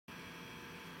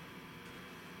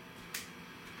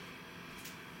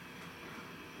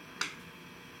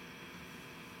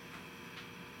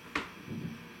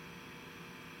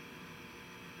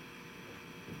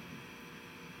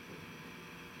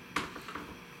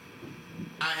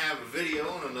I have a video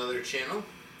on another channel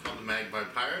called the Magpie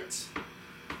Pirates.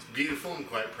 It's beautiful. I'm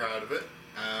quite proud of it.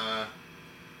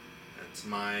 That's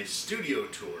my studio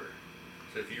tour.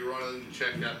 So if you want to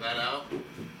check that out,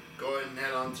 go ahead and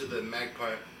head on to the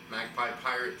Magpie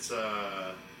Pirates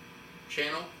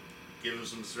channel. Give them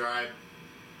some subscribe.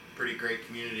 Pretty great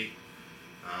community.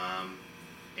 But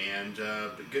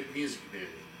good music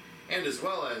community. And as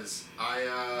well as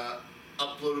I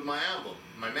uploaded my album,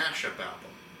 my mashup album.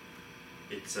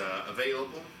 It's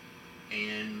available,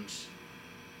 and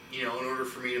in order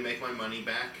for me to make my money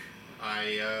back,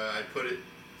 I put it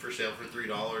for sale for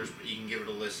 $3, but you can give it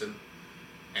a listen.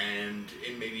 And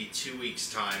in maybe 2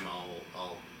 weeks' time,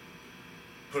 I'll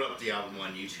put up the album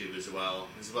on YouTube as well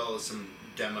as some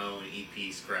demo and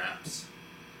EP scraps.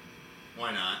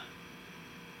 Why not?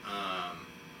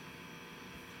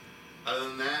 Other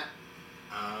than that,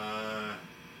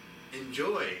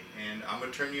 enjoy, and I'm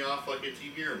gonna turn you off like a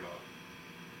TV remote.